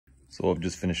So I've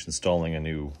just finished installing a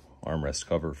new armrest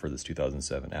cover for this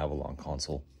 2007 Avalon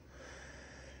console.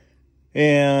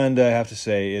 And I have to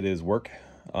say it is work.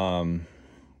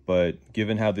 But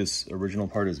given how this original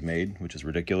part is made, which is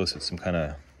ridiculous, it's some kind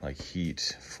of like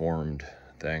heat formed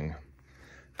thing.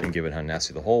 And given how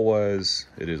nasty the hole was,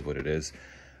 it is what it is.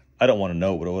 I don't want to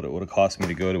know what it would have cost me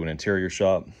to go to an interior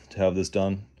shop to have this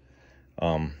done.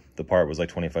 The part was like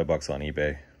 25 bucks on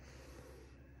eBay.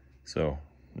 So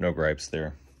no gripes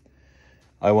there.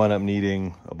 I wound up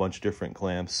needing a bunch of different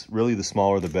clamps. Really, the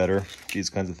smaller the better.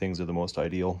 These kinds of things are the most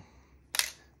ideal.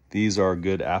 These are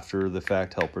good after the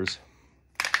fact helpers.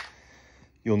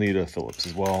 You'll need a Phillips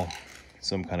as well,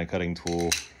 some kind of cutting tool,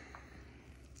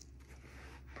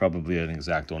 probably an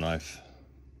X-Acto knife.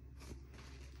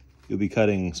 You'll be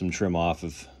cutting some trim off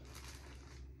of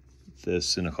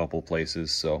this in a couple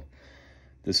places. So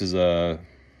this is a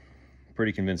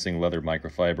pretty convincing leather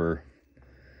microfiber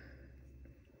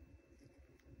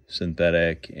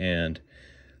synthetic, and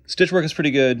the stitch work is pretty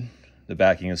good. The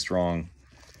backing is strong.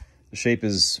 The shape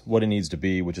is what it needs to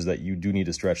be, which is that you do need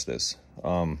to stretch this.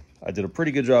 I did a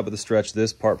pretty good job of the stretch.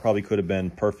 This part probably could have been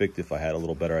perfect if I had a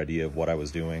little better idea of what I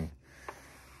was doing.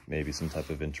 Maybe some type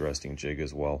of interesting jig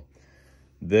as well.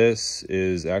 This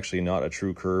is actually not a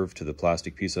true curve to the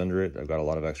plastic piece under it. I've got a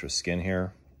lot of extra skin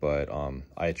here, but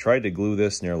I tried to glue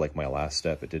this near like my last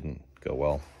step. It didn't go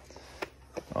well.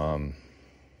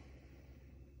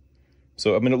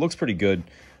 So, I mean, it looks pretty good.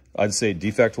 I'd say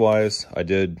defect-wise, I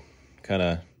did kind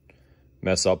of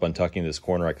mess up on tucking this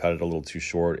corner. I cut it a little too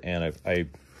short, and I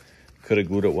could have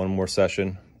glued it one more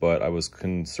session, but I was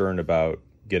concerned about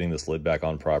getting this lid back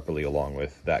on properly along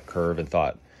with that curve, and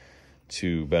thought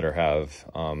to better have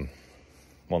one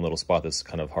little spot that's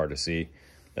kind of hard to see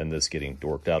than this getting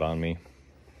dorked out on me.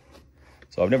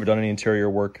 So I've never done any interior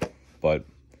work, but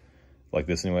like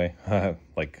this anyway.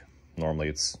 Like normally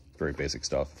it's very basic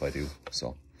stuff if I do.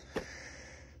 So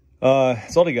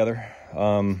it's all together.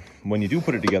 When you do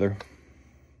put it together,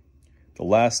 the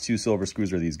last two silver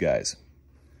screws are these guys,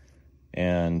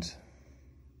 and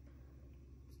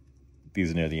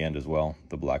these are near the end as well,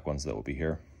 the black ones that will be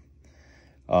here.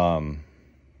 You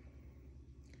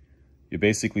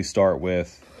basically start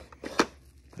with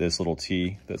this little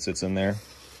T that sits in there.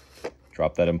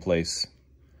 Drop that in place.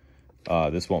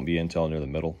 This won't be until near the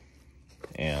middle,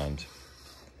 and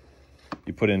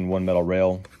you put in one metal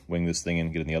rail, wing this thing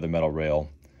in, get in the other metal rail,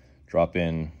 drop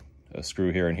in a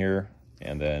screw here and here,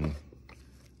 and then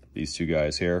these two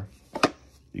guys here.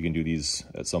 You can do these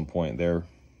at some point there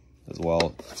as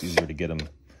well. It's easier to get them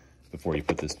before you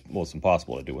put this. Well, it's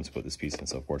impossible to do once you put this piece in,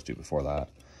 so of course do it before that.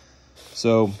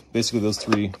 So basically those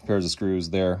three pairs of screws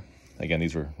there. Again,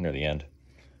 these were near the end.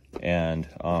 And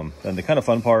then the kind of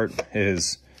fun part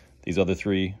is these other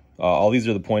three. All these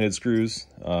are the pointed screws,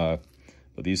 but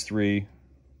these three,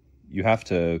 you have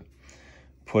to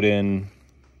put in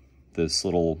this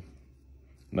little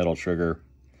metal trigger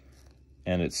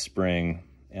and its spring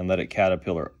and let it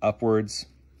caterpillar upwards.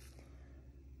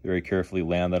 Very carefully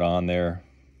land that on there,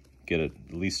 get at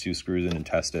least two screws in and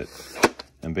test it.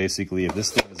 And basically, if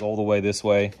this thing is all the way this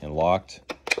way and locked,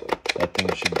 that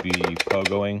thing should be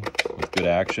pogoing with good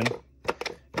action.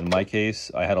 In my case,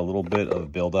 I had a little bit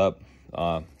of buildup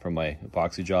from my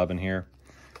epoxy job in here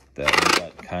that made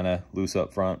that kind of loose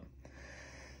up front.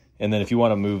 And then if you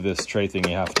want to move this tray thing,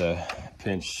 you have to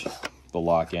pinch the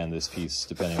lock and this piece,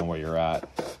 depending on where you're at.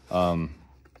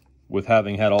 With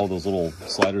having had all those little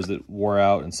sliders that wore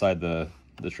out inside the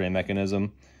tray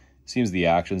mechanism, seems the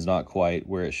action's not quite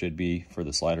where it should be for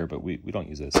the slider, but we don't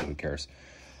use it, so who cares?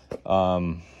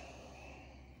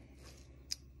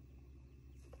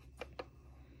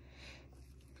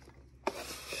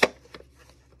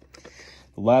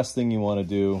 The last thing you want to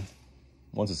do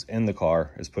once it's in the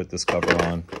car is put this cover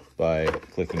on by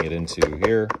clicking it into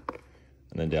here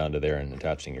and then down to there and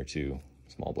attaching your two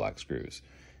small black screws,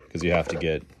 because you have to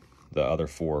get the other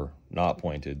four not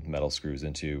pointed metal screws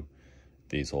into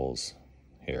these holes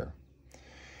here.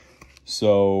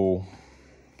 So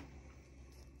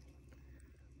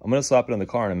I'm going to slap it in the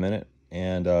car in a minute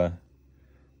and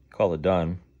call it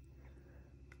done.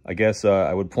 I guess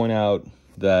I would point out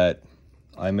that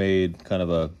I made kind of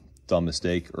a dumb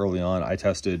mistake early on. I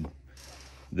tested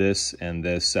this and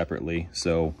this separately.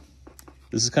 So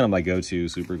this is kind of my go-to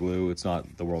super glue. It's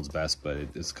not the world's best, but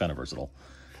it's kind of versatile.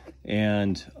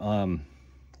 And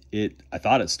I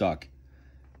thought it stuck,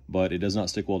 but it does not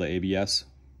stick well to ABS.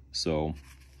 So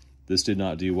this did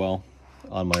not do well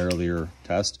on my earlier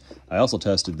test. I also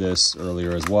tested this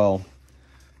earlier as well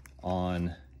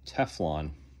on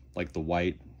Teflon, like the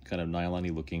white kind of nylon-y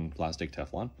looking plastic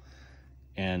Teflon.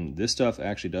 And this stuff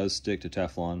actually does stick to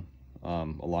Teflon.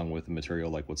 along with the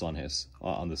material like what's on his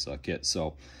on this kit.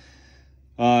 So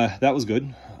that was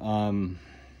good.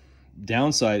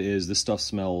 Downside is this stuff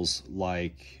smells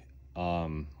like, wow,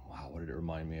 what did it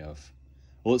remind me of?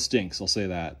 Well, it stinks, I'll say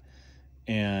that.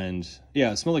 And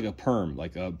yeah, it smelled like a perm,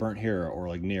 like a burnt hair, or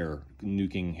like Nair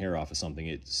nuking hair off of something.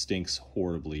 It stinks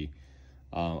horribly.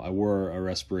 I wore a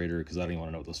respirator because I don't even want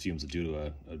to know what those fumes would do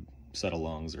to a set of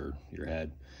lungs or your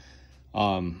head.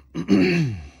 I'm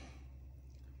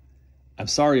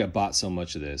sorry I bought so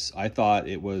much of this. I thought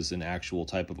it was an actual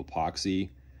type of epoxy.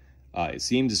 It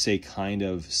seemed to say kind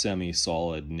of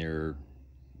semi-solid near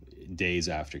days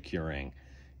after curing,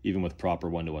 even with proper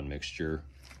 1-to-1 mixture.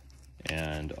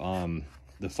 And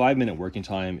the 5-minute working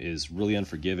time is really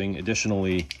unforgiving.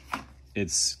 Additionally,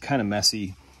 it's kind of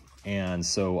messy, and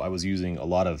so I was using a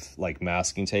lot of like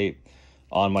masking tape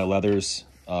on my leathers,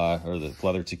 or the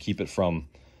leather, to keep it from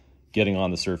getting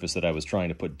on the surface that I was trying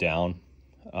to put down.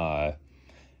 I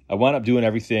wound up doing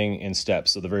everything in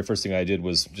steps. So the very first thing I did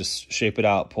was just shape it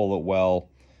out, pull it well,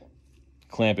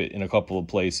 clamp it in a couple of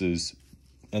places,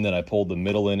 and then I pulled the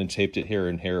middle in and taped it here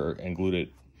and here and glued it.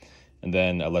 And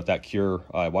then I let that cure.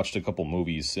 I watched a couple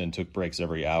movies and took breaks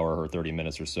every hour or 30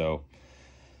 minutes or so.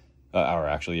 Hour,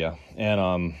 actually, yeah.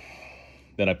 And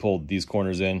then I pulled these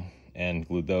corners in and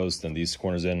glued those, then these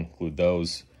corners in, glued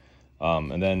those.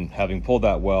 And then having pulled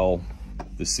that well,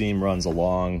 the seam runs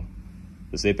along,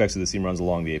 this apex of the seam runs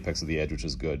along the apex of the edge, which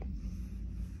is good.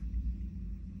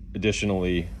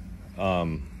 Additionally,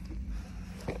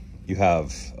 you have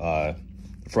the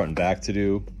front and back to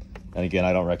do. And again,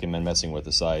 I don't recommend messing with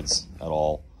the sides at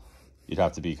all. You'd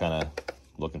have to be kind of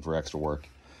looking for extra work.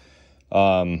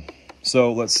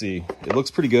 So let's see. It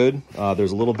looks pretty good.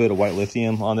 There's a little bit of white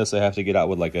lithium on this. I have to get out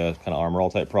with like a kind of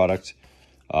Armrest type product.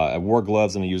 I wore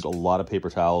gloves and I used a lot of paper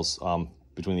towels.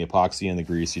 Between the epoxy and the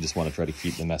grease, you just want to try to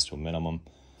keep the mess to a minimum.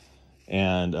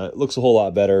 And it looks a whole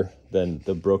lot better than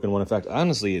the broken one. In fact,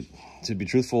 honestly, to be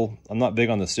truthful, I'm not big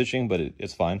on the stitching, but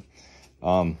it's fine.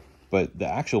 But the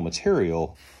actual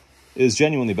material is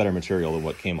genuinely better material than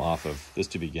what came off of this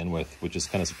to begin with, which is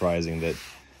kind of surprising that,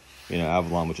 you know,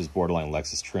 Avalon, which is borderline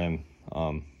Lexus trim,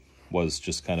 was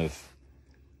just kind of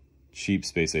cheap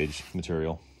space age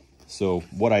material. So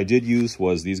what I did use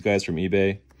was these guys from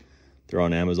eBay. They're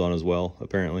on Amazon as well,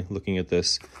 apparently, looking at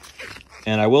this.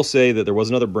 And I will say that there was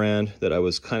another brand that I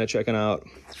was kind of checking out,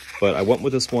 but I went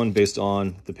with this one based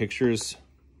on the pictures.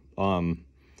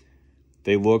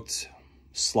 They looked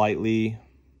slightly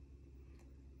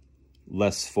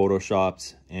less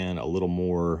photoshopped and a little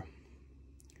more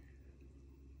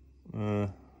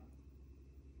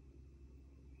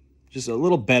just a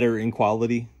little better in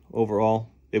quality overall.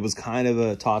 It was kind of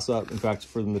a toss-up. In fact,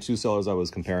 from the two sellers I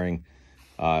was comparing,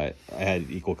 I had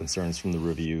equal concerns from the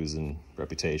reviews and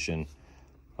reputation.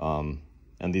 And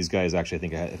these guys actually,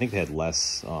 I think they had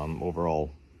less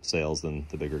overall sales than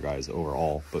the bigger guys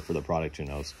overall, but for the product, who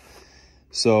knows?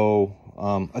 So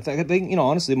I think, you know,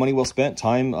 honestly, money well spent.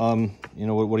 Time, you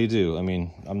know, what do you do? I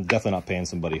mean, I'm definitely not paying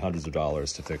somebody hundreds of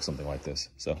dollars to fix something like this.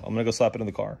 So I'm gonna go slap it in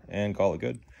the car and call it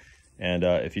good. And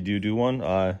if you do one,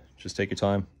 just take your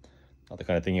time. Not the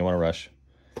kind of thing you want to rush.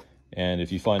 And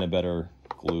if you find a better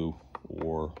glue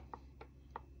or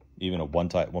even a one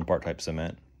part type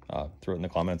cement, throw it in the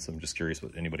comments. I'm just curious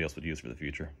what anybody else would use for the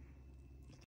future.